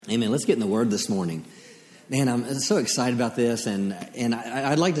Amen. Let's get in the Word this morning. Man, I'm so excited about this, and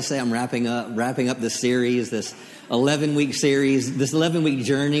I'd like to say I'm wrapping up this series, this 11-week series, this 11-week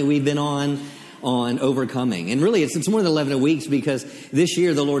journey we've been on overcoming. And really, it's more than 11 weeks, because this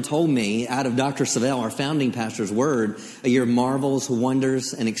year the Lord told me, out of Dr. Savelle, our founding pastor's word, a year of marvels,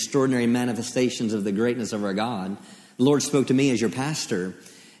 wonders, and extraordinary manifestations of the greatness of our God. The Lord spoke to me as your pastor,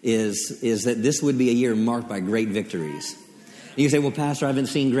 is that this would be a year marked by great victories. You say, well, Pastor, I haven't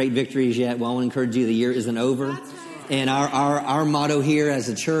seen great victories yet. Well, I want to encourage you, the year isn't over. And our motto here as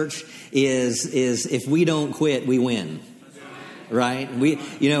a church is if we don't quit, we win. Right?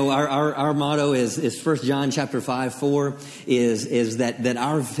 Our motto is 1 John chapter 5:4 is that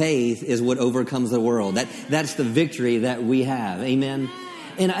our faith is what overcomes the world. That's the victory that we have. Amen.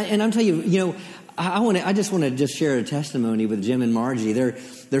 And I'm telling you, I just want to share a testimony with Jim and Margie.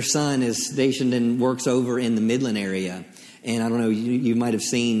 Their son is stationed and works over in the Midland area. And I don't know, you might have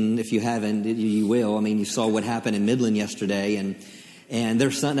seen, if you haven't, you will. I mean, you saw what happened in Midland yesterday, and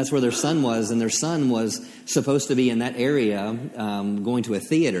their son, that's where their son was, and their son was supposed to be in that area, going to a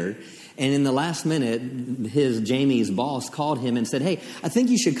theater. And in the last minute, Jamie's boss called him and said, hey, I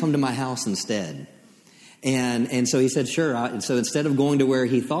think you should come to my house instead. And so he said, sure. So instead of going to where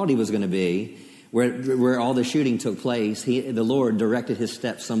he thought he was going to be, where all the shooting took place, the Lord directed his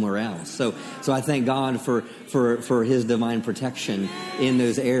steps somewhere else. So I thank God for his divine protection in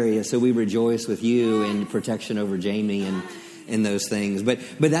those areas. So we rejoice with you in protection over Jamie and in those things. But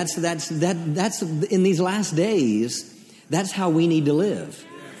that's in these last days, that's how we need to live.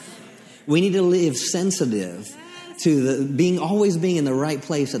 We need to live sensitive to always being in the right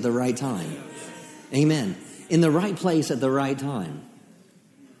place at the right time. Amen. In the right place at the right time.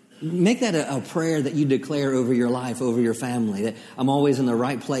 Make that a prayer that you declare over your life, over your family, that I'm always in the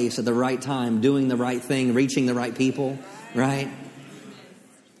right place at the right time, doing the right thing, reaching the right people, right?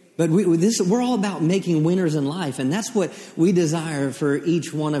 But we're all about making winners in life, and that's what we desire for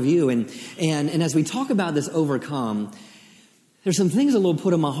each one of you. And as we talk about this overcome, there's some things that will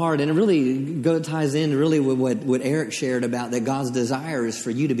put in my heart, and it really ties in really with what Eric shared about, that God's desire is for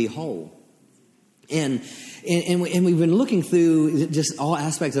you to be whole. And we've been looking through just all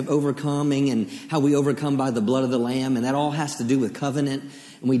aspects of overcoming and how we overcome by the blood of the Lamb. And that all has to do with covenant.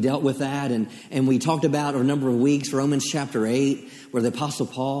 And we dealt with that. And we talked about a number of weeks, Romans chapter 8, where the Apostle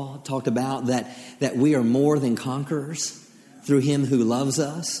Paul talked about that we are more than conquerors through him who loves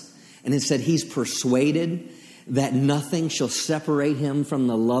us. And it said he's persuaded that nothing shall separate him from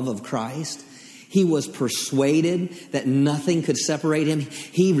the love of Christ. He was persuaded that nothing could separate him.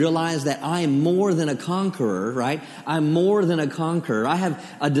 He realized that I am more than a conqueror, right? I'm more than a conqueror. I have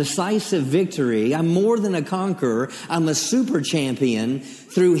a decisive victory. I'm more than a conqueror. I'm a super champion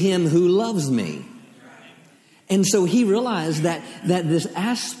through him who loves me. And so he realized that this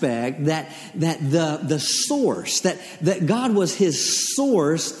aspect, that the source, that God was his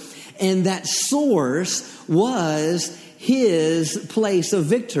source, and that source was his place of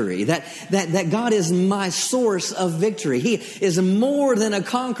victory, that God is my source of victory. He is more than a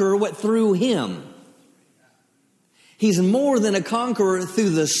conqueror through him. He's more than a conqueror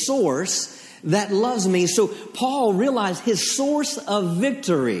through the source that loves me. So Paul realized his source of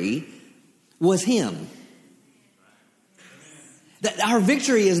victory was him. That our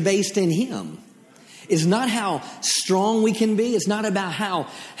victory is based in him. It's not how strong we can be. It's not about how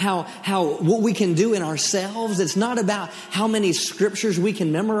what we can do in ourselves. It's not about how many scriptures we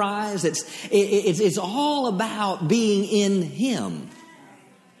can memorize. It's all about being in him.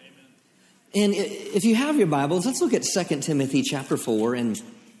 And if you have your Bibles, let's look at 2 Timothy chapter 4. And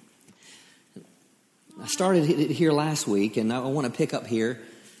I started here last week, and I want to pick up here.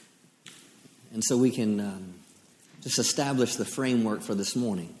 And so we can just establish the framework for this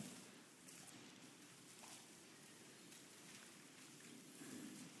morning.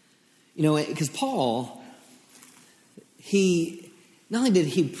 Because Paul, not only did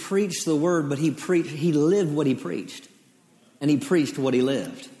he preach the word, but he lived what he preached. And he preached what he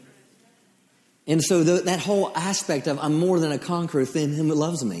lived. And so that whole aspect of I'm more than a conqueror through him who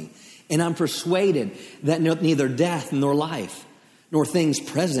loves me. And I'm persuaded that neither death nor life, nor things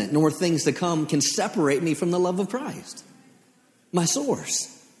present, nor things to come can separate me from the love of Christ, my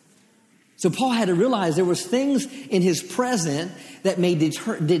source. So Paul had to realize there was things in his present that may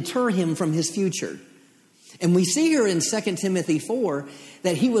deter him from his future. And we see here in 2 Timothy 4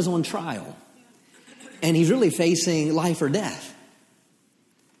 that he was on trial. And he's really facing life or death.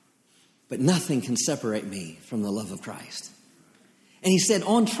 But nothing can separate me from the love of Christ. And he said,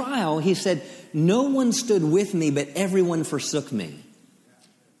 on trial, he said, no one stood with me, but everyone forsook me.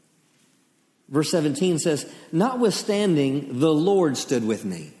 Verse 17 says, notwithstanding, the Lord stood with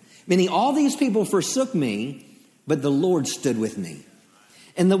me. Meaning all these people forsook me, but the Lord stood with me.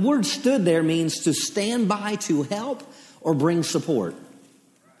 And the word stood there means to stand by to help or bring support.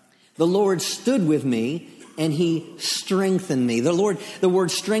 The Lord stood with me and he strengthened me. The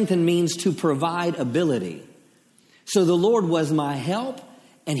word strengthen means to provide ability. So the Lord was my help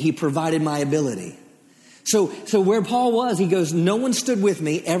and he provided my ability. So where Paul was, he goes, no one stood with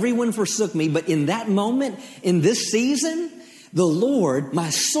me, everyone forsook me, but in that moment, in this season, the Lord, my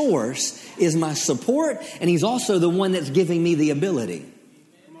source, is my support, and he's also the one that's giving me the ability.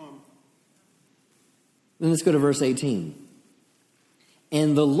 Come on. Then let's go to verse 18.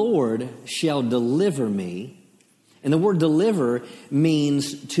 And the Lord shall deliver me. And the word deliver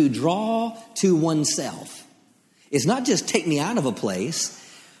means to draw to oneself. It's not just take me out of a place,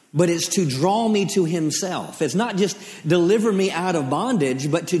 but it's to draw me to himself. It's not just deliver me out of bondage,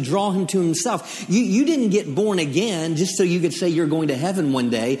 but to draw him to himself. You didn't get born again just so you could say you're going to heaven one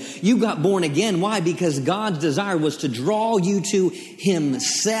day. You got born again. Why? Because God's desire was to draw you to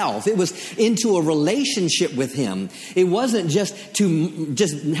himself. It was into a relationship with him. It wasn't just to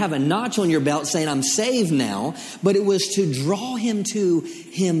just have a notch on your belt saying I'm saved now, but it was to draw him to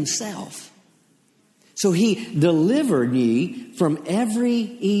himself. So he delivered ye from every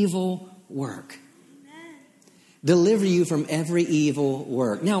evil work. Amen. Deliver you from every evil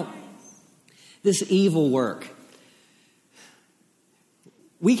work. Now, this evil work,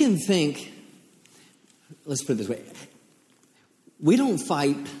 we can think, let's put it this way. We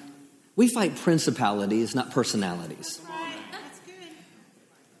fight principalities, not personalities. Right. That's good.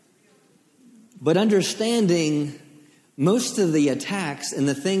 But understanding most of the attacks and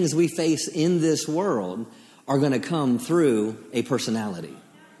the things we face in this world are going to come through a personality.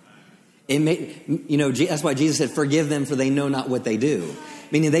 That's why Jesus said, forgive them for they know not what they do.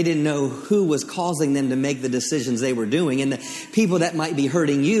 Meaning they didn't know who was causing them to make the decisions they were doing. And the people that might be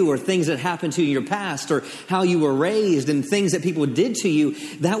hurting you or things that happened to you in your past or how you were raised and things that people did to you,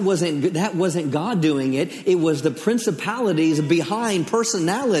 that wasn't God doing it. It was the principalities behind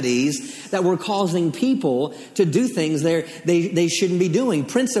personalities that were causing people to do things they shouldn't be doing.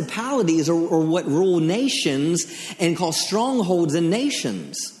 Principalities are what rule nations and cause strongholds in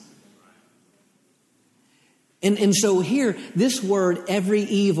nations. And so here, this word, every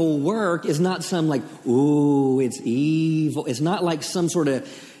evil work, is not some like, ooh, it's evil. It's not like some sort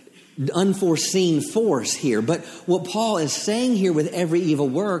of unforeseen force here. But what Paul is saying here with every evil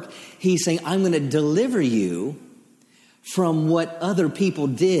work, he's saying, I'm going to deliver you from what other people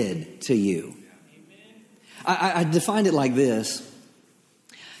did to you. I defined it like this.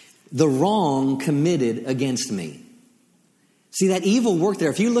 The wrong committed against me. See that evil work there,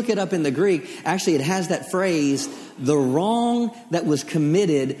 if you look it up in the Greek, actually it has that phrase, the wrong that was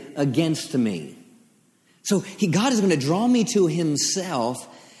committed against me. So God is going to draw me to himself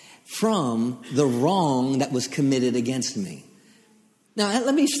from the wrong that was committed against me. Now,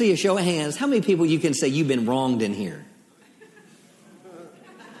 let me see a show of hands. How many people you can say you've been wronged in here?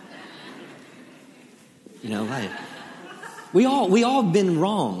 We all been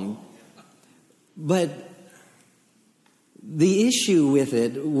wronged, but the issue with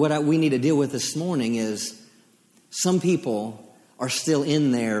it, we need to deal with this morning is some people are still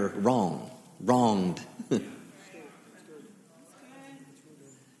in there wronged. Paul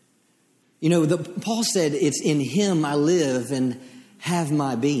said, it's in him I live and have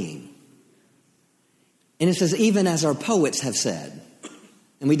my being. And it says, even as our poets have said.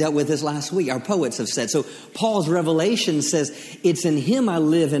 And we dealt with this last week. Our poets have said. So Paul's revelation says, it's in him I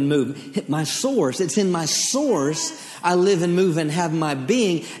live and move. My source, it's in my source I live and move and have my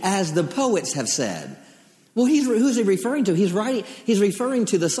being, as the poets have said. Well, who's he referring to? He's referring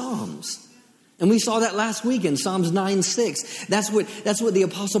to the Psalms. And we saw that last week in Psalms 9:6. That's what the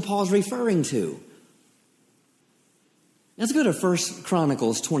Apostle Paul is referring to. Let's go to 1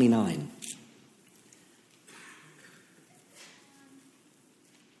 Chronicles 29.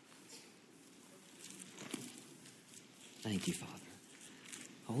 Thank you, Father.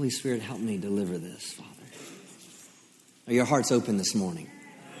 Holy Spirit, help me deliver this, Father. Are your hearts open this morning?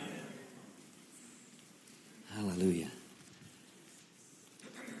 Hallelujah.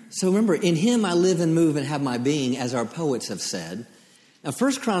 So remember, in him I live and move and have my being, as our poets have said. Now,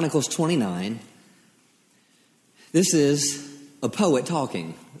 1 Chronicles 29, this is a poet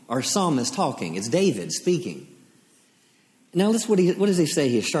talking, our psalmist talking. It's David speaking. Now, what does he say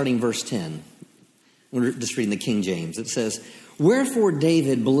here, starting verse 10? We're just reading the King James. It says, wherefore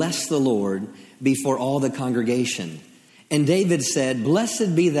David blessed the Lord before all the congregation. And David said,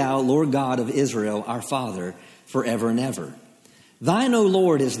 blessed be thou, Lord God of Israel, our Father, forever and ever. Thine, O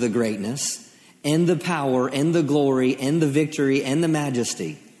Lord, is the greatness, and the power and the glory and the victory and the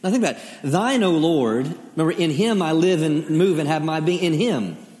majesty. Now think about it. Thine, O Lord, remember, in him I live and move and have my being. In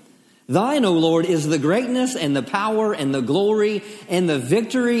him. Thine, O Lord, is the greatness and the power and the glory and the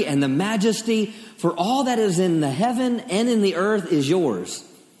victory and the majesty. For all that is in the heaven and in the earth is yours.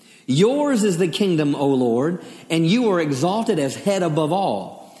 Yours is the kingdom, O Lord, and you are exalted as head above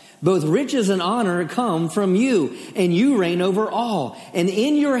all. Both riches and honor come from you, and you reign over all. And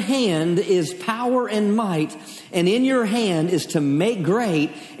in your hand is power and might, and in your hand is to make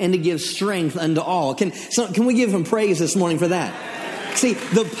great and to give strength unto all. Can we give him praise this morning for that? See,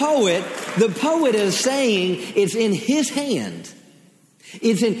 the poet is saying it's in his hand.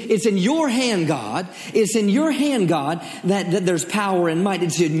 It's in your hand, God. It's in your hand, God, that there's power and might.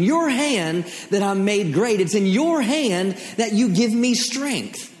 It's in your hand that I'm made great. It's in your hand that you give me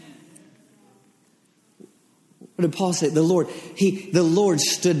strength. What did Paul say? The Lord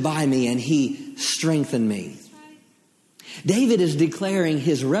stood by me and he strengthened me. David is declaring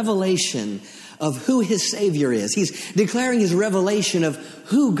his revelation of who his Savior is. He's declaring his revelation of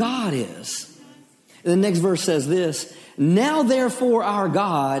who God is. And the next verse says this: Now therefore, our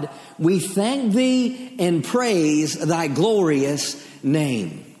God, we thank thee and praise thy glorious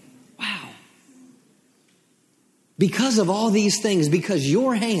name. Wow. Because of all these things, because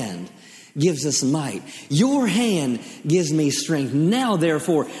your hand gives us might, your hand gives me strength. Now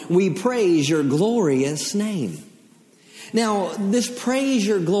therefore, we praise your glorious name. Now, this praise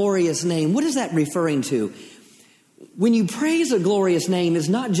your glorious name, what is that referring to? When you praise a glorious name, it's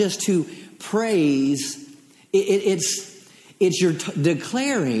not just to praise, it's you're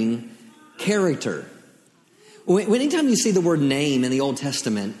declaring character. Anytime you see the word name in the Old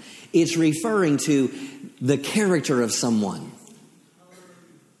Testament, it's referring to the character of someone.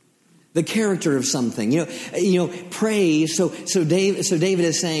 The character of something. You know, praise. So David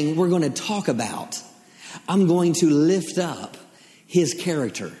is saying, we're going to talk about, I'm going to lift up his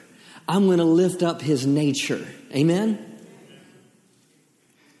character. I'm going to lift up his nature. Amen?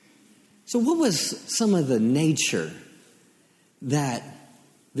 So what was some of the nature that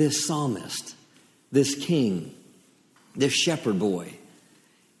this psalmist, this king, this shepherd boy,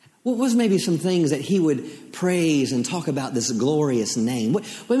 what was maybe some things that he would praise and talk about this glorious name?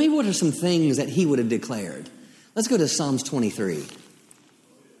 What are some things that he would have declared? Let's go to Psalms 23.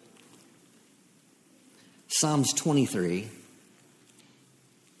 Psalms 23.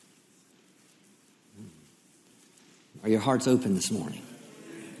 Are your hearts open this morning?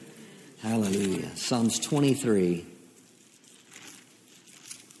 Hallelujah. Psalms 23.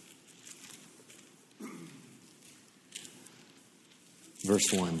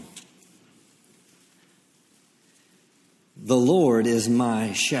 Verse 1. The Lord is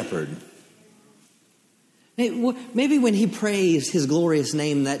my shepherd. Maybe when he praised his glorious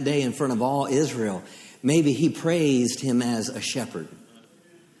name that day in front of all Israel, maybe he praised him as a shepherd.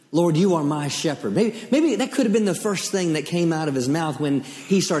 Lord, you are my shepherd. Maybe that could have been the first thing that came out of his mouth when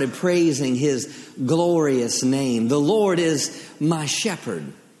he started praising his glorious name. The Lord is my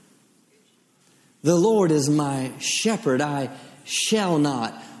shepherd. The Lord is my shepherd. I shall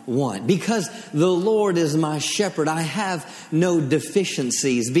not want. Because the Lord is my shepherd, I have no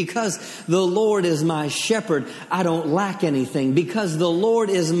deficiencies. Because the Lord is my shepherd, I don't lack anything. Because the Lord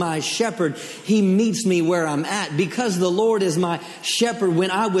is my shepherd, he meets me where I'm at. Because the Lord is my shepherd,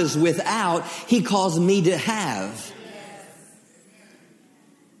 when I was without, he caused me to have.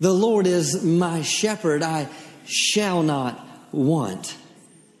 The Lord is my shepherd, I shall not want.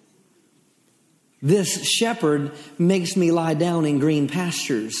 This shepherd makes me lie down in green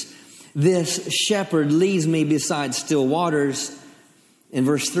pastures. This shepherd leads me beside still waters. In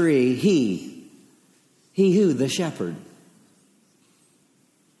verse 3, he who? The shepherd.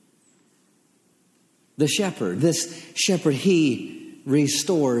 The shepherd. This shepherd, he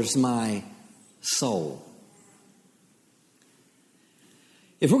restores my soul.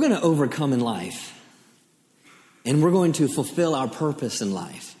 If we're going to overcome in life, and we're going to fulfill our purpose in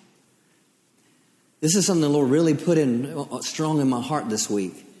life, this is something the Lord really put in strong in my heart this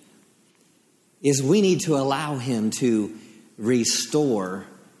week, is we need to allow him to restore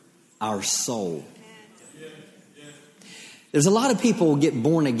our soul. There's a lot of people who get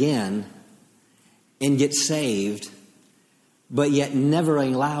born again and get saved, but yet never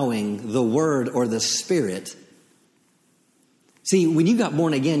allowing the Word or the Spirit. See, when you got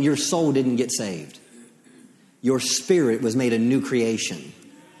born again, your soul didn't get saved. Your spirit was made a new creation.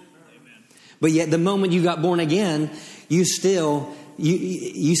 But yet the moment you got born again, you still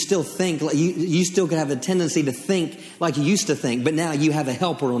think, you still could have a tendency to think like you used to think, but now you have a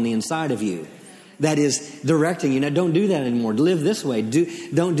helper on the inside of you. that is directing you. Now, don't do that anymore. Live this way.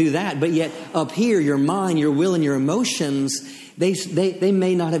 Don't do that. But yet up here, your mind, your will, and your emotions, they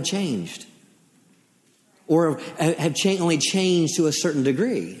may not have changed, or have only changed to a certain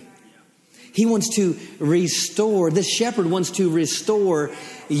degree. He wants to restore, this shepherd wants to restore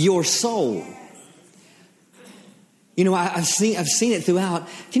your soul. You know, I've seen it throughout.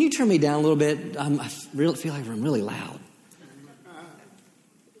 Can you turn me down a little bit? I really feel like I'm really loud.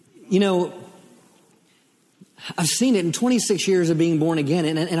 You know, I've seen it in 26 years of being born again,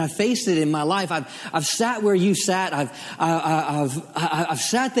 and I faced it in my life. I've sat where you sat. I've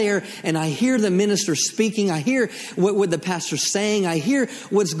sat there, and I hear the minister speaking. I hear what the pastor's saying. I hear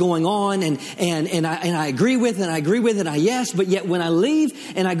what's going on, and I agree with it. And I agree with it. Yes, but yet when I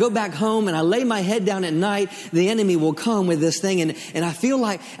leave and I go back home and I lay my head down at night, the enemy will come with this thing, and I feel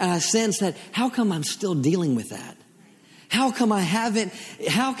like, and I sense that, how come I'm still dealing with that? How come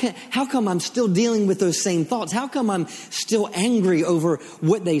how come I'm still dealing with those same thoughts? How come I'm still angry over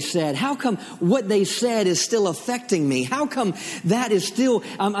what they said? How come what they said is still affecting me? How come that is still,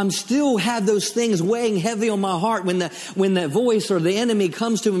 I'm still have those things weighing heavy on my heart when the voice or the enemy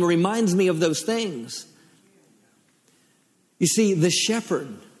comes to me and reminds me of those things? You see, the shepherd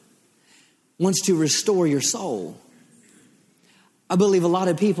wants to restore your soul. I believe a lot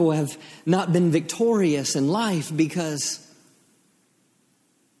of people have not been victorious in life because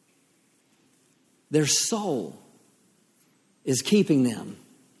their soul is keeping them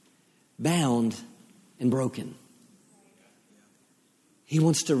bound and broken. He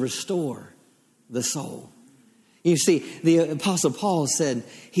wants to restore the soul. You see, the Apostle Paul said,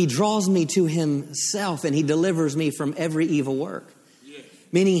 he draws me to himself and he delivers me from every evil work.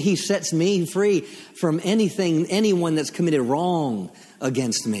 Meaning he sets me free from anyone that's committed wrong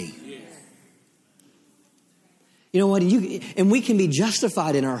against me. You know what? And we can be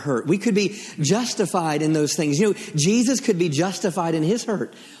justified in our hurt. We could be justified in those things. You know, Jesus could be justified in his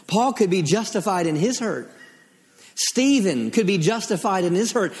hurt. Paul could be justified in his hurt. Stephen could be justified in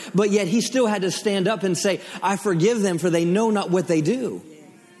his hurt, but yet he still had to stand up and say, I forgive them, for they know not what they do.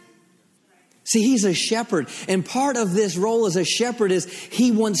 See, he's a shepherd. And part of this role as a shepherd is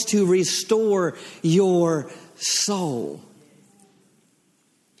he wants to restore your soul.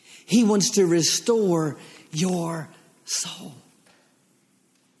 He wants to restore your soul.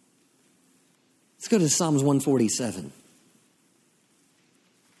 Let's go to Psalms 147.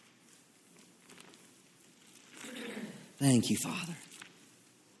 Thank you, Father.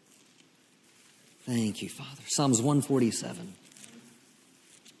 Thank you, Father. Psalms 147.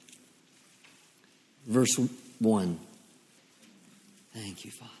 Verse 1. Thank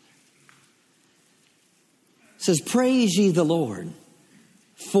you, Father. It says, praise ye the Lord,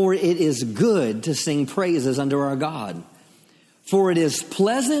 for it is good to sing praises unto our God. For it is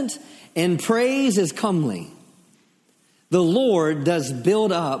pleasant and praise is comely. The Lord does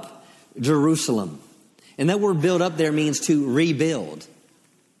build up Jerusalem. And that word build up there means to rebuild.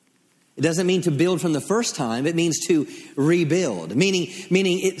 It doesn't mean to build from the first time. It means to rebuild,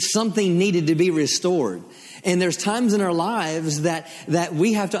 meaning something needed to be restored. And there's times in our lives that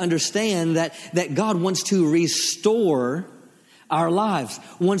we have to understand that God wants to restore our lives,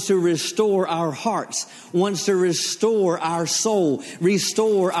 wants to restore our hearts, wants to restore our soul,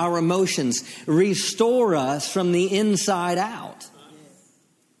 restore our emotions, restore us from the inside out.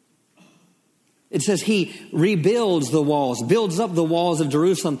 It says he rebuilds the walls, builds up the walls of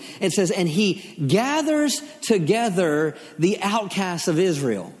Jerusalem. It says, and he gathers together the outcasts of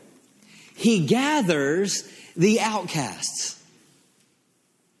Israel. He gathers the outcasts.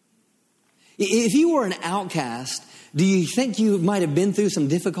 If you were an outcast, do you think you might have been through some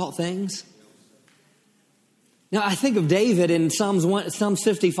difficult things? Now, I think of David in Psalm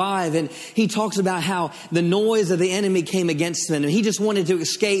 55, and he talks about how the noise of the enemy came against him, and he just wanted to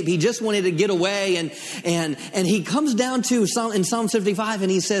escape. He just wanted to get away, and he comes down to in Psalm 55, and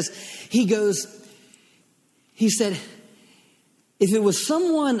he said, if it was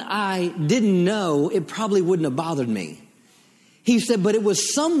someone I didn't know, it probably wouldn't have bothered me. He said, but it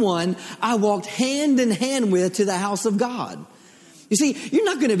was someone I walked hand in hand with to the house of God. You see, you're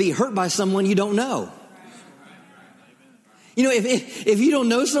not going to be hurt by someone you don't know. You know, if you don't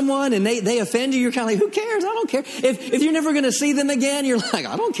know someone and they offend you, you're kind of like, who cares? I don't care. If you're never going to see them again, you're like,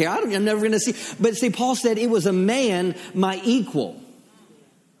 I don't care. I'm never going to see. But see, Paul said it was a man, my equal.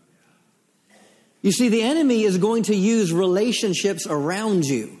 You see, the enemy is going to use relationships around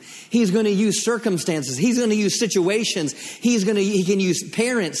you. He's going to use circumstances. He's going to use situations. He can use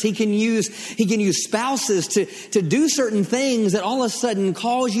parents. He can use spouses to do certain things that all of a sudden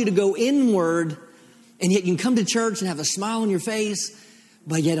cause you to go inward. And yet you can come to church and have a smile on your face,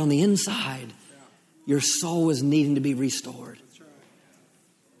 but yet on the inside, your soul is needing to be restored.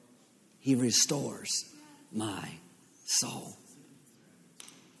 He restores my soul.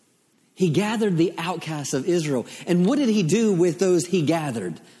 He gathered the outcasts of Israel. And what did he do with those he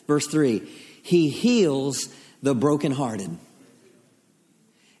gathered? Verse 3, he heals the brokenhearted.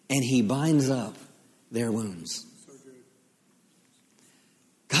 And he binds up their wounds.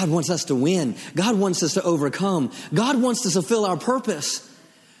 God wants us to win. God wants us to overcome. God wants to fulfill our purpose.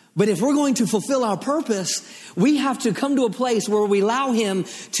 But if we're going to fulfill our purpose, we have to come to a place where we allow him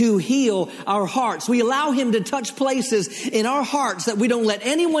to heal our hearts. We allow him to touch places in our hearts that we don't let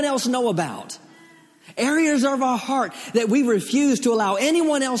anyone else know about. Areas of our heart that we refuse to allow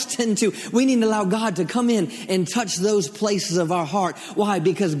anyone else into. We need to allow God to come in and touch those places of our heart. Why?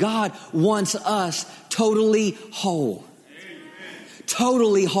 Because God wants us totally whole.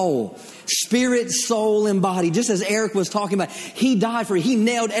 Totally whole. Spirit, soul, and body. Just as Eric was talking about, he died for it. He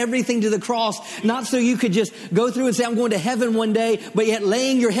nailed everything to the cross. Not so you could just go through and say, I'm going to heaven one day, but yet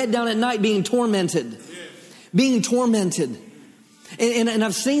laying your head down at night being tormented. Being tormented. And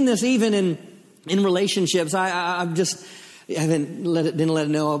I've seen this even in relationships. Didn't let it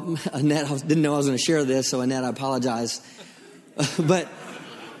know. Annette, didn't know I was going to share this. So Annette, I apologize. But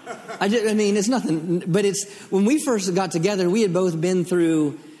it's nothing, but it's when we first got together, we had both been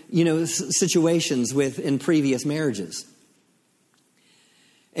through, situations in previous marriages.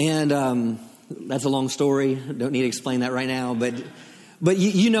 And that's a long story. Don't need to explain that right now, but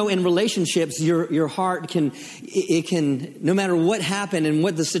in relationships, your heart can no matter what happened and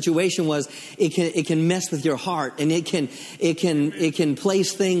what the situation was, it can mess with your heart, and it can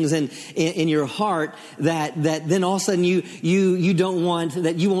place things in your heart that then all of a sudden you don't want,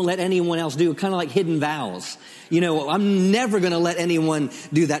 that you won't let anyone else do. Kind of like hidden vows. I'm never going to let anyone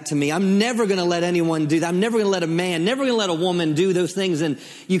do that to me. I'm never going to let anyone do that. I'm never going to let a man, never going to let a woman do those things. And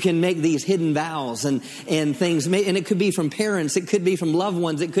you can make these hidden vows and things. And it could be from parents. It could be from loved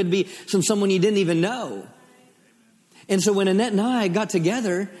ones. It could be from someone you didn't even know. And so when Annette and I got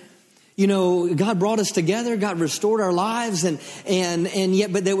together, God brought us together. God restored our lives,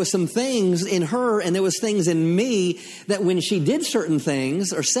 but there was some things in her, and there was things in me that when she did certain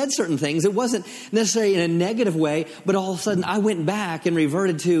things or said certain things, it wasn't necessarily in a negative way, but all of a sudden I went back and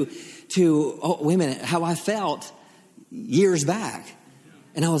reverted to oh, wait a minute, how I felt years back,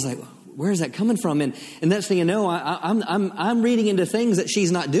 and I was like, where is that coming from? And next thing you know, I'm reading into things that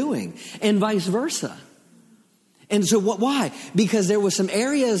she's not doing, and vice versa. And so why? Because there were some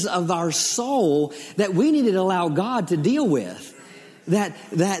areas of our soul that we needed to allow God to deal with.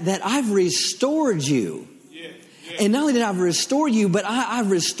 That I've restored you. And not only did I restore you, but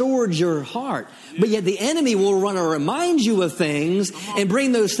I've restored your heart. But yet the enemy will run and remind you of things and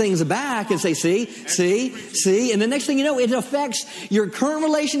bring those things back and say, see. And the next thing you know, it affects your current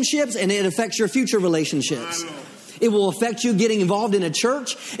relationships and it affects your future relationships. It will affect you getting involved in a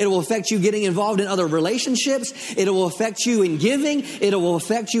church. It will affect you getting involved in other relationships. It will affect you in giving. It will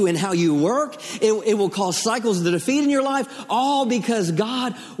affect you in how you work. It will cause cycles of defeat in your life, all because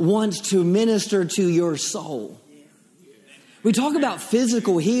God wants to minister to your soul. We talk about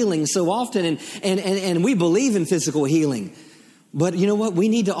physical healing so often, and we believe in physical healing. But you know what? We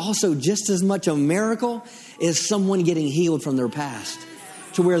need to also just as much a miracle as someone getting healed from their past,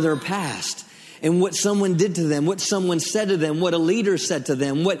 to where their past and what someone did to them, what someone said to them, what a leader said to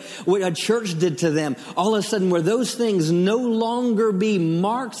them, what a church did to them, all of a sudden where those things no longer be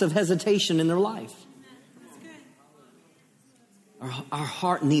marks of hesitation in their life. Our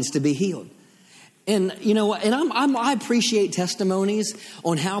heart needs to be healed. And I appreciate testimonies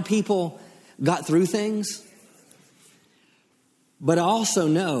on how people got through things. But I also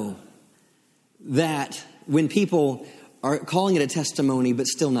know that when people are calling it a testimony but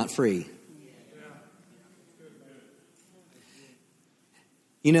still not free.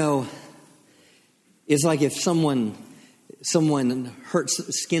 It's like if someone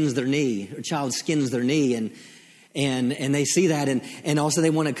skins their knee, or a child skins their knee, and they see that, and also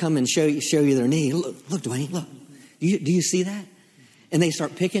they want to come and show you their knee. Look, Dwayne, look. Do you see that? And they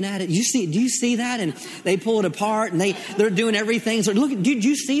start picking at it. Do you see that? And they pull it apart, and they're doing everything. So look, did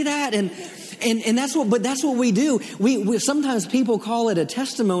you see that? And that's what we do. We sometimes people call it a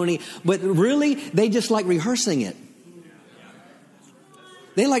testimony, but really they just like rehearsing it.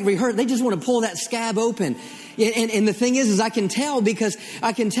 They like rehearse. They just want to pull that scab open. And the thing is I can tell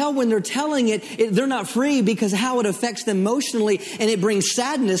when they're telling it, they're not free because of how it affects them emotionally, and it brings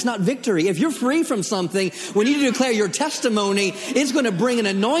sadness, not victory. If you're free from something, when you declare your testimony, it's going to bring an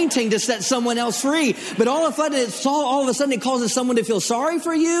anointing to set someone else free. But all of a sudden it causes someone to feel sorry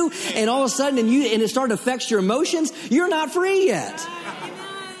for you, and all of a sudden and it starts to affect your emotions. You're not free yet.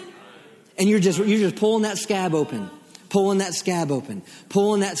 And you're just pulling that scab open. Pulling that scab open,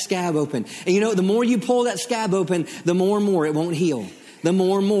 pulling that scab open. And you know, the more you pull that scab open, the more and more it won't heal. The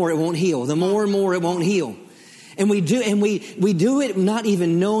more and more it won't heal. The more and more it won't heal. And we do it not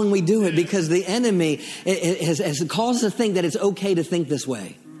even knowing we do it, because the enemy has caused us to think that it's okay to think this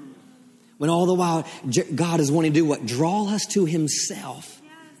way. When all the while God is wanting to do what? Draw us to himself,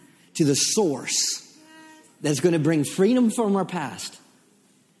 to the source that's going to bring freedom from our past,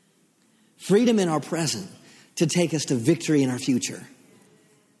 freedom in our present, to take us to victory in our future,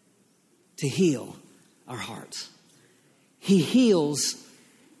 to heal our hearts. He heals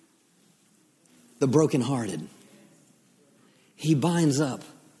the brokenhearted. He binds up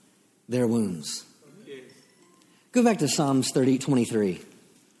their wounds. Go back to Psalms 23.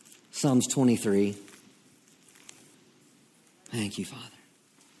 Psalms 23. Thank you, Father.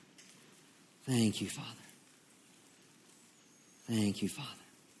 Thank you, Father. Thank you, Father.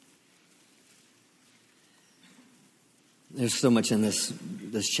 There's so much in this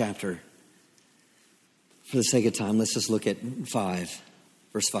chapter. For the sake of time, let's just look at 5,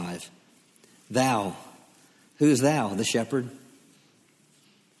 verse 5. Thou. Who is thou? The shepherd.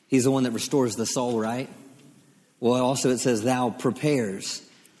 He's the one that restores the soul, right? Well, also it says, thou prepares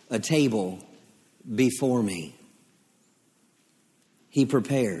a table before me. He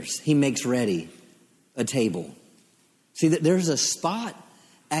prepares. He makes ready a table. See, that there's a spot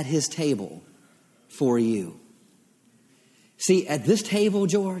at his table for you. See, at this table,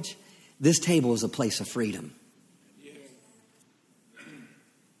 George, this table is a place of freedom.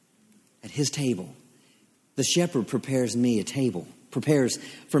 At his table, the shepherd prepares me a table, prepares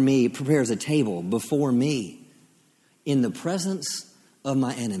a table before me in the presence of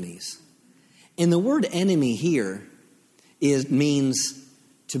my enemies. And the word enemy here means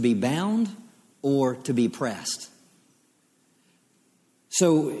to be bound or to be pressed.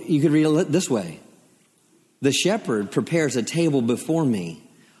 So you could read it this way. The shepherd prepares a table before me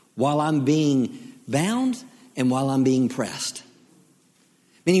while I'm being bound and while I'm being pressed.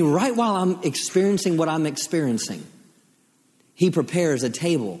 Meaning right while I'm experiencing what I'm experiencing, he prepares a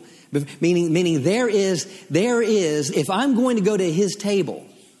table. Meaning there is, if I'm going to go to his table,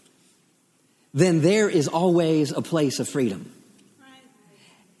 then there is always a place of freedom.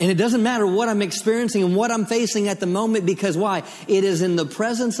 And it doesn't matter what I'm experiencing and what I'm facing at the moment, because why? It is in the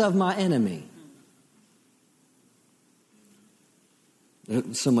presence of my enemy.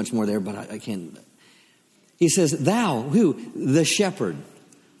 There's so much more there, but I can't. He says, thou, who? The shepherd,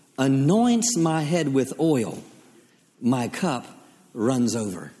 anoints my head with oil. My cup runs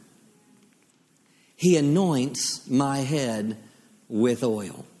over. He anoints my head with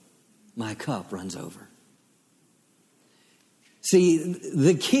oil. My cup runs over. See,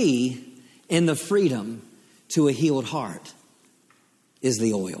 the key and the freedom to a healed heart is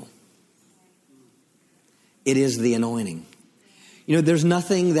the oil. It is the anointing. You know, there's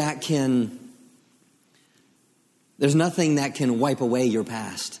nothing that can wipe away your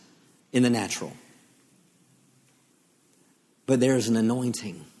past in the natural. But there's an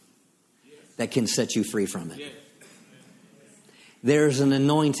anointing that can set you free from it. There's an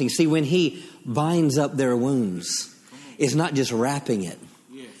anointing. See, when he binds up their wounds, it's not just wrapping it,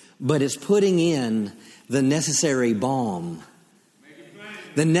 but it's putting in the necessary balm,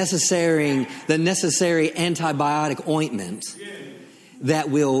 the necessary antibiotic ointment that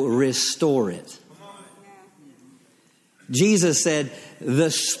will restore it. Jesus said, the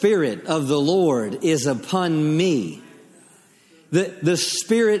Spirit of the Lord is upon me. The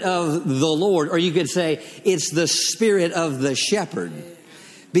Spirit of the Lord, or you could say it's the Spirit of the shepherd.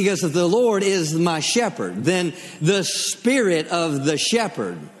 Because if the Lord is my shepherd, then the Spirit of the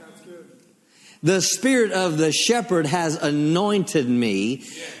shepherd, has anointed me,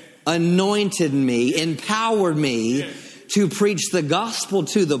 empowered me to preach the gospel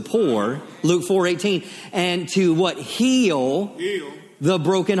to the poor, Luke 4:18, and to what? Heal the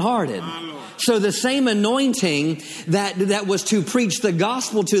brokenhearted. So the same anointing that was to preach the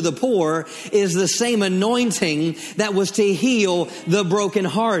gospel to the poor is the same anointing that was to heal the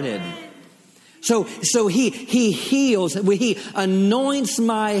brokenhearted. So he heals, he anoints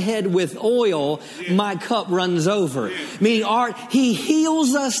my head with oil, my cup runs over. Meaning he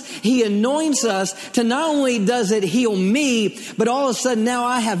heals us, he anoints us to not only does it heal me, but all of a sudden now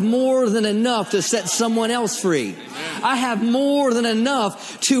I have more than enough to set someone else free. I have more than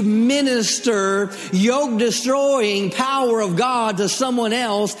enough to minister yoke destroying power of God to someone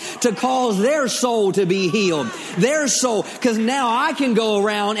else to cause their soul to be healed. Their soul, because now I can go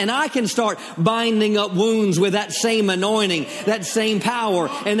around and I can start binding up wounds with that same anointing, that same power,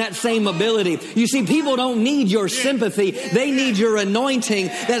 and that same ability. You see, people don't need your sympathy. They need your anointing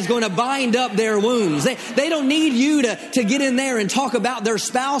that's going to bind up their wounds. They don't need you to get in there and talk about their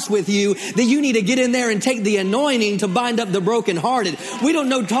spouse with you. That you need to get in there and take the anointing to bind up the brokenhearted. We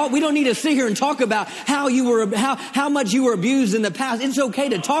don't need to sit here and talk about how much you were abused in the past. It's okay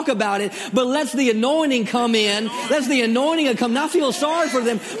to talk about it, but let the anointing come in. Let the anointing come. Not feel sorry for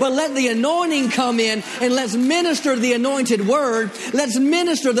them, but let the anointing come in, and let's minister the anointed word. Let's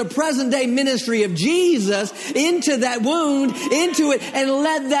minister the present day ministry of Jesus into that wound, into it, and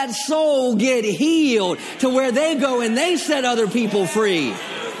let that soul get healed to where they go and they set other people free.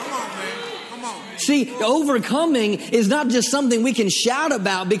 See, overcoming is not just something we can shout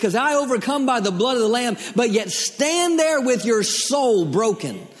about because I overcome by the blood of the Lamb, but yet stand there with your soul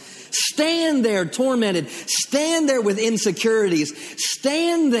broken. Stand there tormented. Stand there with insecurities.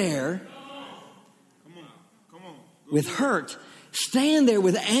 Stand there with hurt. Stand there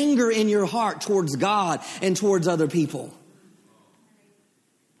with anger in your heart towards God and towards other people.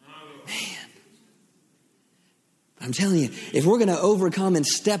 Man. I'm telling you, if we're going to overcome and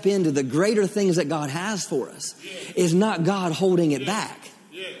step into the greater things that God has for us, it's not God holding it back.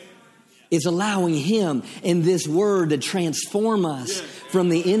 It's allowing Him in this word to transform us from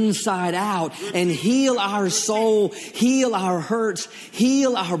the inside out and heal our soul, heal our hurts,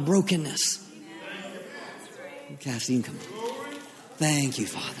 heal our brokenness. Cassidy, come on. Thank you,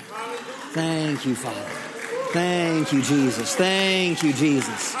 Father. Thank you, Father. Thank you, Jesus. Thank you,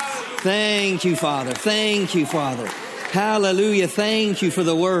 Jesus. Thank you, Father. Thank you, Father. Hallelujah. Thank you for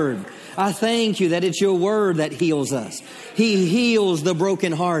the word. I thank you that it's your word that heals us. He heals the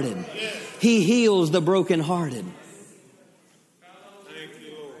brokenhearted. He heals the brokenhearted. Thank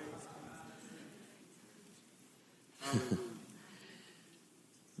you, Lord.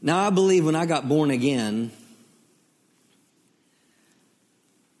 Now, I believe when I got born again,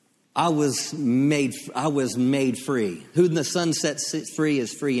 I was made free. Who the Son sets free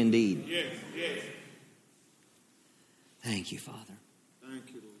is free indeed. Yes, yes. Thank you, Father.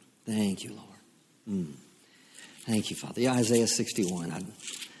 Thank you, Lord. Thank you, Lord. Thank you, Father. Yeah, Isaiah 61. I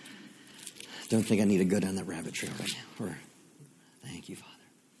don't think I need to go down that rabbit trail right now. Thank you, Father.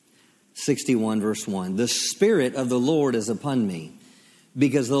 61 verse 1. The Spirit of the Lord is upon me,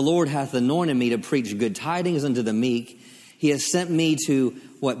 because the Lord hath anointed me to preach good tidings unto the meek. He has sent me to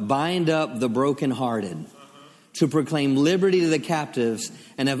bind up the brokenhearted, to proclaim liberty to the captives,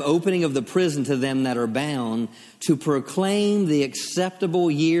 and have opening of the prison to them that are bound, to proclaim the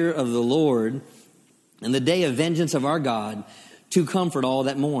acceptable year of the Lord, and the day of vengeance of our God, to comfort all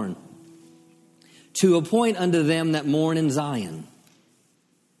that mourn, to appoint unto them that mourn in Zion.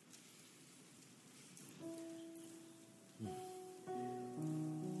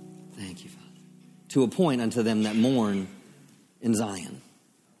 Thank you, Father. To appoint unto them that mourn in Zion.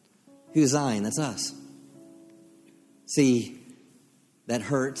 Who's Zion? That's us. See, that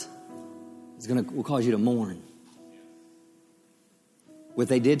hurt will cause you to mourn. What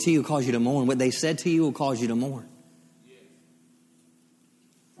they did to you will cause you to mourn. What they said to you will cause you to mourn.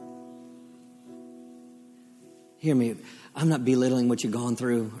 Hear me. I'm not belittling what you've gone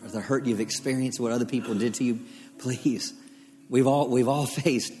through or the hurt you've experienced, what other people did to you. Please. We've all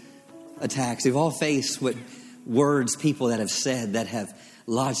faced attacks. We've all faced what words people that have said that have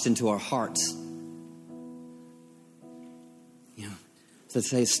lodged into our hearts. You know, so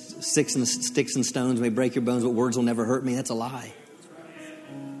they say sticks and stones may break your bones, but words will never hurt me. That's a lie.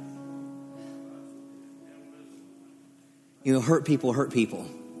 You know, hurt people hurt people.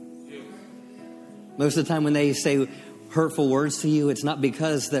 Most of the time when they say hurtful words to you, it's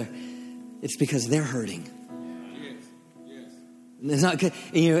because they're hurting.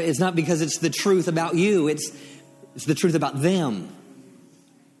 It's not because it's the truth about you. It's the truth about them.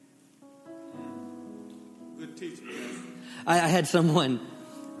 Good teaching. I had someone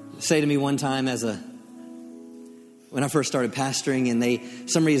say to me one time when I first started pastoring, and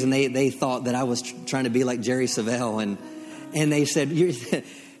some reason they thought that I was trying to be like Jerry Savelle, and they said,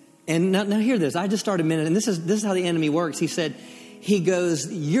 and now hear this. I just started a minute, and this is how the enemy works. He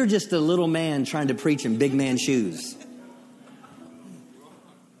goes, you're just a little man trying to preach in big man shoes.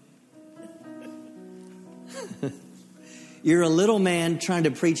 You're a little man trying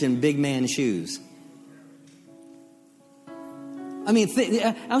to preach in big man shoes. I mean,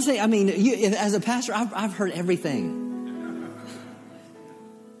 as a pastor, I've heard everything.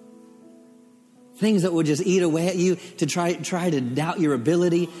 Things that will just eat away at you to try to doubt your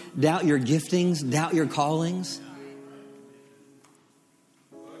ability, doubt your giftings, doubt your callings.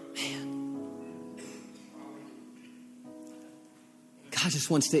 Man. God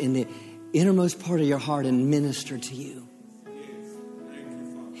just wants to, innermost part of your heart and minister to you.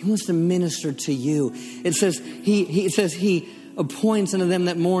 He wants to minister to you. It says he appoints unto them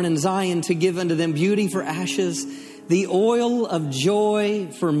that mourn in Zion to give unto them beauty for ashes, the oil of joy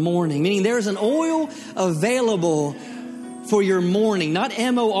for mourning. Meaning there's an oil available for your mourning. Not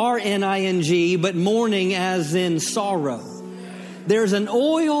mourning, but mourning as in sorrow. There's an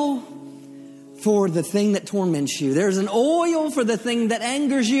oil for the thing that torments you. There's an oil for the thing that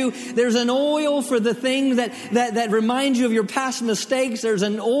angers you. There's an oil for the thing that reminds you of your past mistakes. There's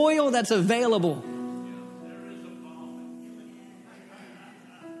an oil that's available.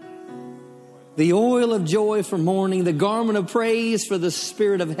 The oil of joy for mourning, the garment of praise for the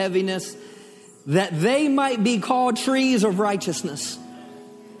spirit of heaviness, that they might be called trees of righteousness,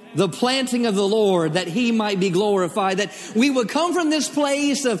 the planting of the Lord, that He might be glorified. That we would come from this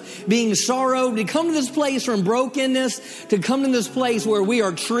place of being sorrowed, to come to this place from brokenness, to come to this place where we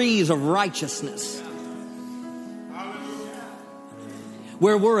are trees of righteousness.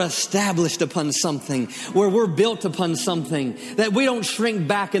 Where we're established upon something, where we're built upon something, that we don't shrink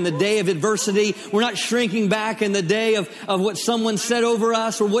back in the day of adversity. We're not shrinking back in the day of what someone said over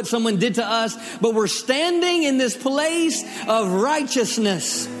us or what someone did to us, but we're standing in this place of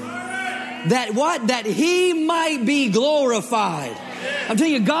righteousness. That He might be glorified. I'm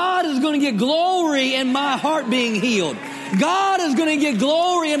telling you, God is going to get glory in my heart being healed. God is going to get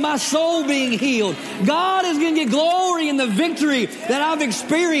glory in my soul being healed. God is going to get glory in the victory that I've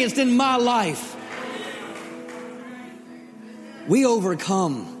experienced in my life. We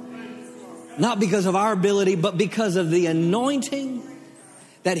overcome, not because of our ability, but because of the anointing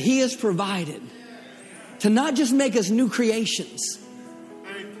that He has provided to not just make us new creations,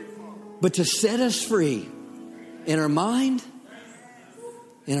 but to set us free in our mind,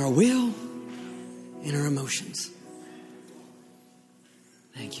 in our will, in our emotions.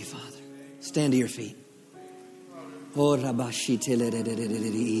 Thank you, Father. Stand to your feet.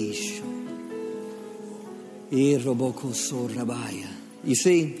 You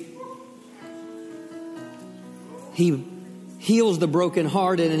see, He heals the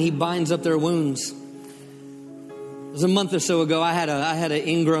brokenhearted and He binds up their wounds. It was a month or so ago. I had an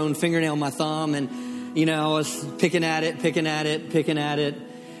ingrown fingernail on my thumb, and I was picking at it. I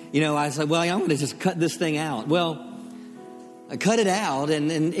said, well, I'm going to just cut this thing out. Well, I cut it out,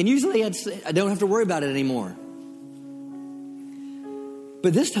 and usually I don't have to worry about it anymore.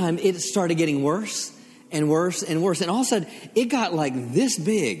 But this time it started getting worse and worse and worse, and all of a sudden it got like this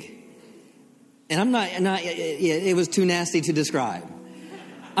big. And it was too nasty to describe.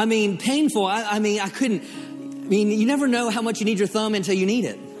 I mean, painful. I couldn't. You never know how much you need your thumb until you need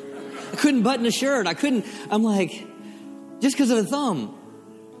it. I couldn't button a shirt. I'm like, just because of a thumb.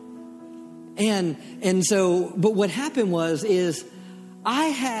 And so, but what happened is I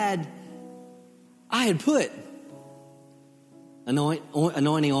had put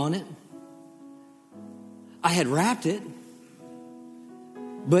anointing on it. I had wrapped it.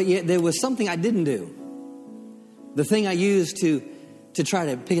 But yet there was something I didn't do. The thing I used to try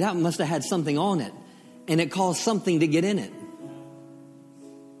to pick it out must have had something on it. And it caused something to get in it,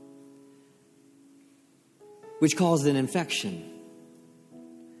 which caused an infection.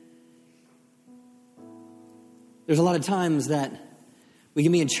 There's a lot of times that we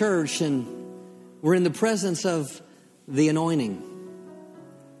can be in church and we're in the presence of the anointing,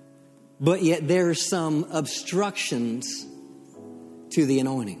 but yet there's some obstructions to the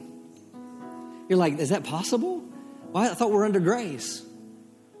anointing. You're like, is that possible? Well, I thought we're under grace.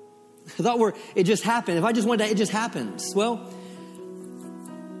 I thought it just happened. If I just went to, it just happens. Well,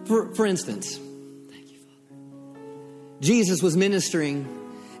 for instance, thank you, Father. Jesus was ministering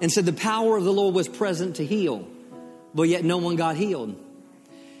and said the power of the Lord was present to heal, but yet no one got healed.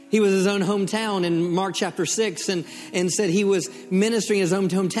 He was his own hometown in Mark chapter 6 and said he was ministering in his own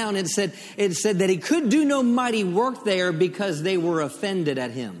hometown. It said that he could do no mighty work there because they were offended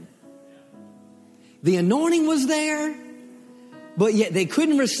at him. The anointing was there, but yet they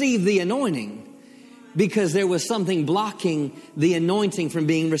couldn't receive the anointing because there was something blocking the anointing from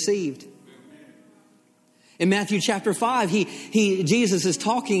being received. In Matthew chapter 5, Jesus is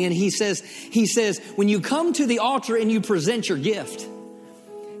talking and he says, when you come to the altar and you present your gift,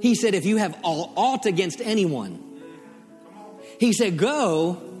 he said, if you have aught against anyone, he said,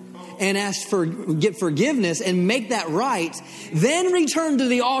 go and get forgiveness and make that right. Then return to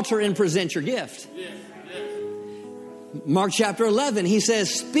the altar and present your gift. Mark chapter 11, he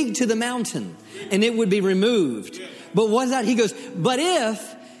says, speak to the mountain and it would be removed. But what's that? He goes, but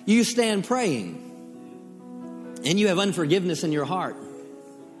if you stand praying and you have unforgiveness in your heart.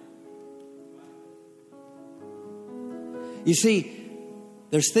 You see,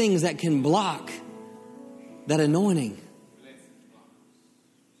 There's things that can block that anointing.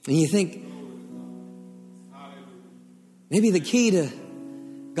 And you think, maybe the key to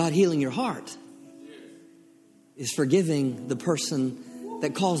God healing your heart is forgiving the person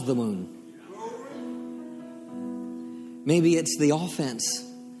that caused the wound. Maybe it's the offense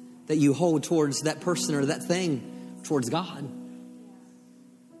that you hold towards that person or that thing towards God.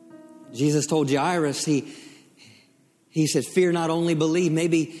 Jesus told Jairus, he said, fear not, only believe.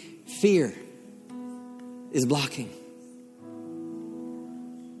 Maybe fear is blocking.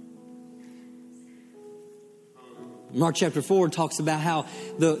 Mark chapter 4 talks about how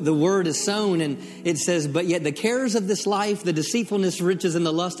the word is sown, and it says, but yet the cares of this life, the deceitfulness, riches, and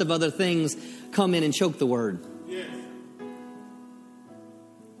the lust of other things come in and choke the word. Yes.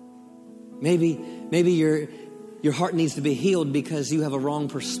 Maybe your heart needs to be healed because you have a wrong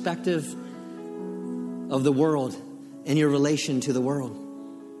perspective of the world and your relation to the world.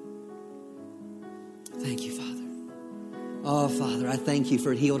 Thank you, Father. Oh, Father, I thank you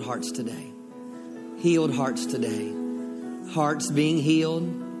for healed hearts today. Healed hearts today. Hearts being healed.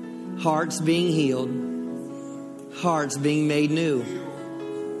 Hearts being healed. Hearts being made new.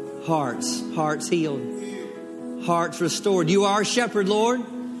 Hearts healed. Hearts restored. You are our shepherd, Lord,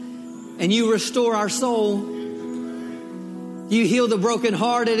 and you restore our soul. You heal the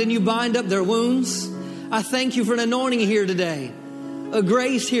brokenhearted and you bind up their wounds. I thank you for an anointing here today, a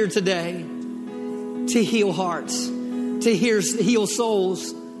grace here today to heal hearts, to heal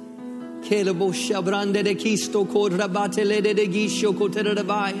souls. Kelebo shabrande de kisto korabate lede de gisho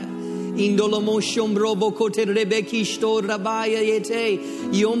koterabaya. Indolomo shombrobo koterebe kisto rabaya yete.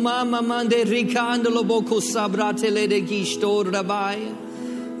 Yomama mande ricandolo boko sabrate lede kisto rabaya.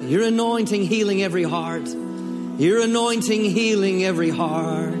 Your anointing healing every heart. Your anointing healing every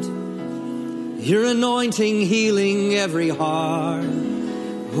heart. Your anointing healing every heart.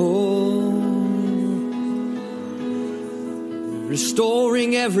 Oh.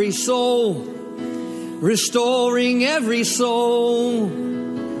 Restoring every soul. Restoring every soul.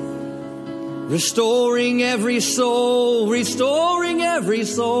 Restoring every soul. Restoring every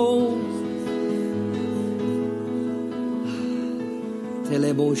soul.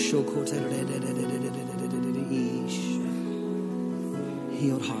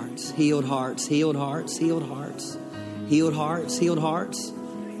 Healed hearts. Healed hearts. Healed hearts. Healed hearts. Healed hearts. Healed hearts.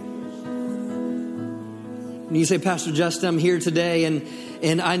 And you say, Pastor Justin, I'm here today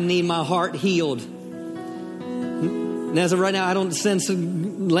and I need my heart healed. And as of right now, I don't sense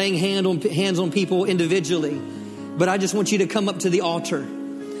laying hands on people individually. But I just want you to come up to the altar.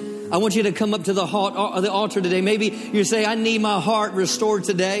 I want you to come up to the altar today. Maybe you say, I need my heart restored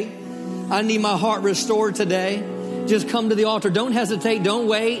today. I need my heart restored today. Just come to the altar. Don't hesitate. Don't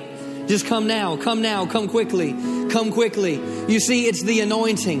wait. Just come now. Come now. Come quickly. Come quickly. You see, it's the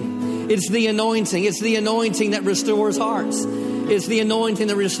anointing. It's the anointing. It's the anointing that restores hearts. It's the anointing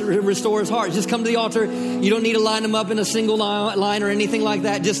that restores hearts. Just come to the altar. You don't need to line them up in a single line or anything like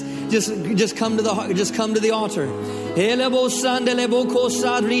that. Just come to the altar.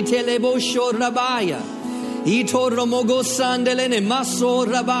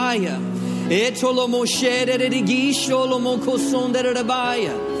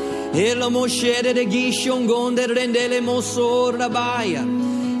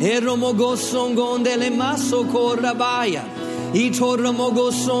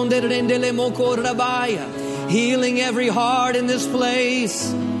 Healing every heart in this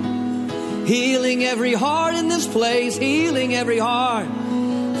place. Healing every heart in this place. Healing every heart.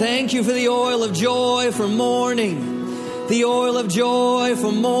 Thank you for the oil of joy for mourning. The oil of joy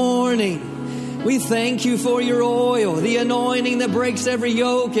for mourning. We thank you for your oil, the anointing that breaks every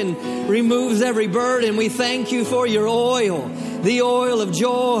yoke and removes every burden. We thank you for your oil, the oil of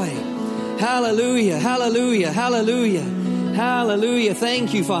joy. Hallelujah, hallelujah, hallelujah, hallelujah.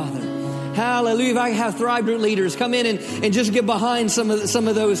 Thank you, Father. Hallelujah. If I have Thrive Group leaders come in and just get behind some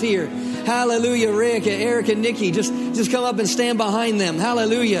of those here. Hallelujah. Rick, Eric, and Nikki, just come up and stand behind them.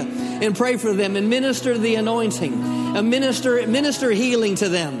 Hallelujah. And pray for them and minister the anointing. And minister healing to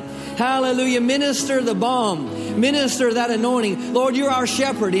them. Hallelujah. Minister the balm. Minister that anointing. Lord, you're our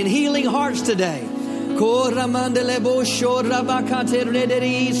shepherd in healing hearts today.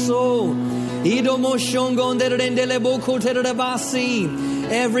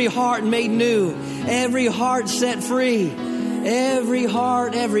 Every heart made new. Every heart set free. Every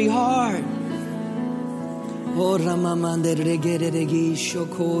heart, every heart.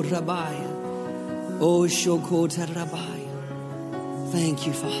 Thank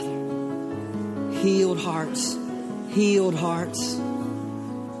you, Father. Healed hearts, healed hearts,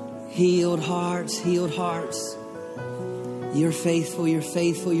 healed hearts, healed hearts, You're faithful, you're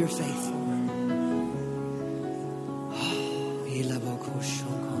faithful, you're faithful.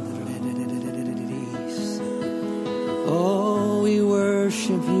 Oh, we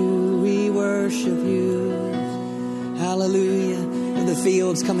worship you, we worship you. Hallelujah. And the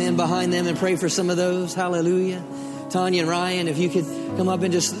fields, come in behind them and pray for some of those. Hallelujah. Tanya and Ryan, if you could come up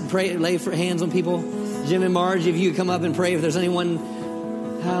and just pray, lay hands on people. Jim and Marge, if you could come up and pray if there's anyone.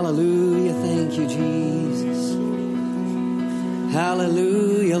 Hallelujah. Thank you, Jesus.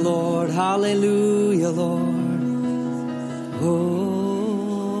 Hallelujah, Lord. Hallelujah, Lord.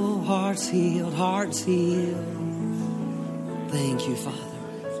 Oh, hearts healed, hearts healed. Thank you, Father.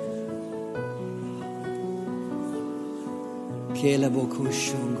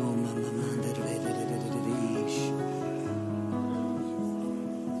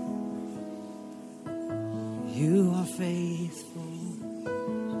 You are faithful.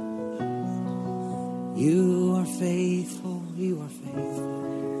 You are faithful.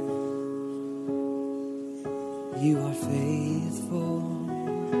 You are faithful.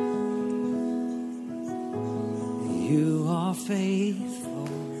 You are faithful. You are faithful.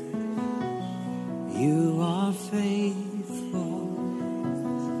 You are faithful.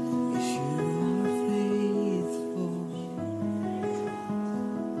 Yes, you are faithful.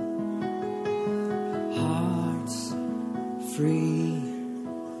 Hearts free,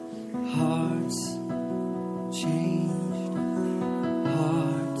 hearts changed,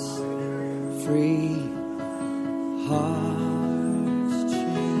 hearts free, hearts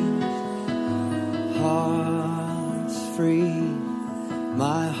changed, hearts free.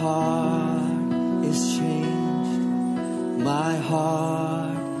 My heart is changed. My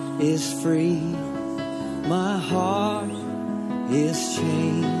heart is free. My heart is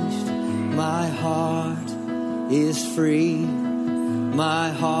changed. My heart is free. My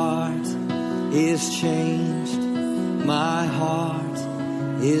heart is changed. My heart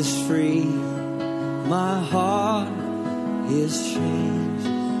is free. My heart is changed.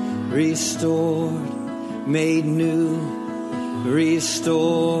 Restored, made new.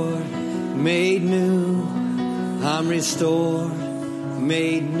 Restored, made new. I'm restored,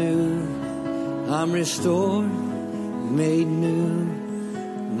 made new. I'm restored, made new.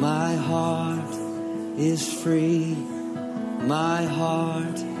 My heart is free. My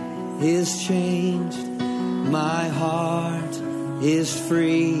heart is changed. My heart is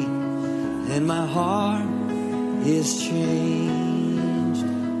free. And my heart is changed.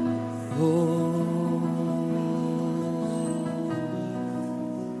 Oh,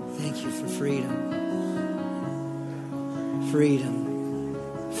 thank you for freedom. Freedom.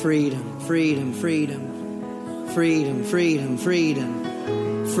 Freedom. Freedom. Freedom. Freedom. Freedom. Freedom.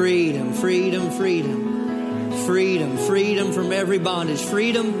 Freedom. Freedom. Freedom. Freedom, freedom from every bondage,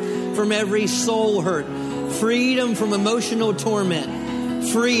 freedom from every soul hurt, freedom from emotional torment,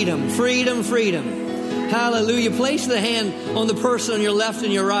 freedom, freedom, freedom. Hallelujah. Place the hand on the person on your left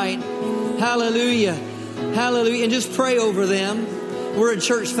and your right. Hallelujah. Hallelujah. And just pray over them. We're a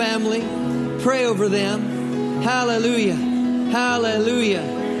church family. Pray over them. Hallelujah. Hallelujah.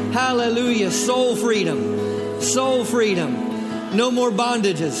 Hallelujah. Soul freedom. Soul freedom. No more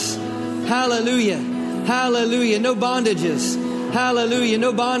bondages. Hallelujah. Hallelujah. No bondages. Hallelujah.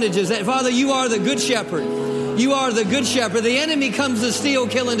 No bondages. Father, you are the good shepherd. You are the good shepherd. The enemy comes to steal,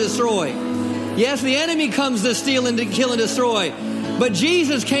 kill, and destroy. Yes, the enemy comes to steal and to kill and destroy. But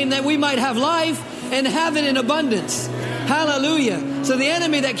Jesus came that we might have life and have it in abundance. Hallelujah. So the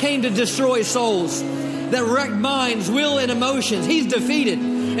enemy that came to destroy souls, that wrecked minds, will, and emotions, he's defeated.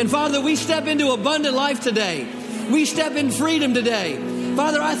 And Father, we step into abundant life today. We step in freedom today.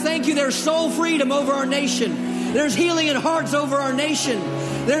 Father, I thank you there's soul freedom over our nation. There's healing in hearts over our nation.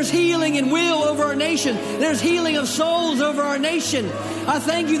 There's healing in will over our nation. There's healing of souls over our nation. I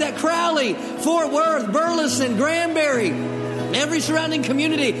thank you that Crowley, Fort Worth, Burleson, Granbury, every surrounding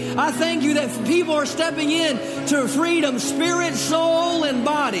community, I thank you that people are stepping in to freedom, spirit, soul, and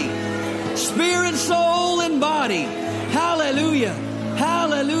body. Spirit, soul, and body. Hallelujah.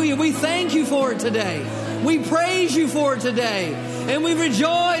 Hallelujah. We thank you for it today. We praise you for it today. And we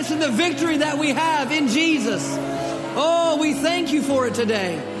rejoice in the victory that we have in Jesus. Oh, we thank you for it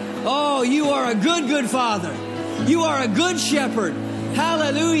today. Oh, you are a good, good Father. You are a good shepherd.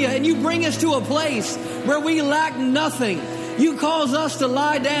 Hallelujah. And you bring us to a place where we lack nothing. You cause us to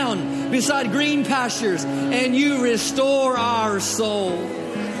lie down beside green pastures, and you restore our soul.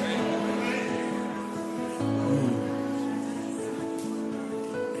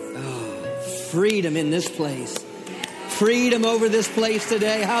 Oh, freedom in this place. Freedom over this place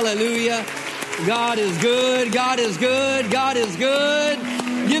today. Hallelujah. God is good. God is good. God is good.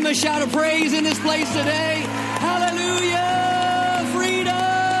 Give him a shout of praise in this place today. Hallelujah.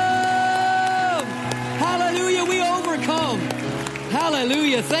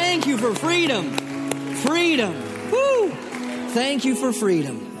 Hallelujah. Thank you for freedom. Freedom. Woo. Thank you for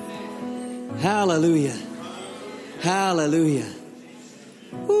freedom. Hallelujah. Hallelujah.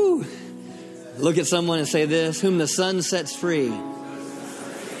 Woo. Look at someone and say this: whom the Son sets free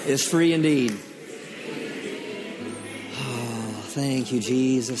is free indeed. Oh, thank you,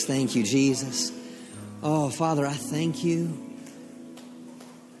 Jesus. Thank you, Jesus. Oh, Father, I thank you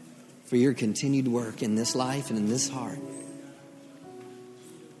for your continued work in this life and in this heart.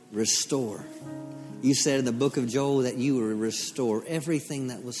 Restore. You said in the book of Joel that you will restore everything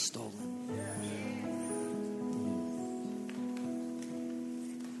that was stolen.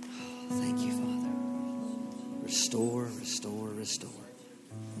 Oh, thank you, Father. Restore, restore, restore.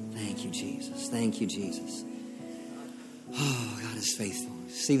 Thank you, Jesus. Thank you, Jesus. Oh, God is faithful.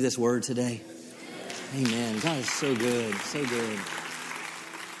 Receive this word today. Amen. God is so good, so good.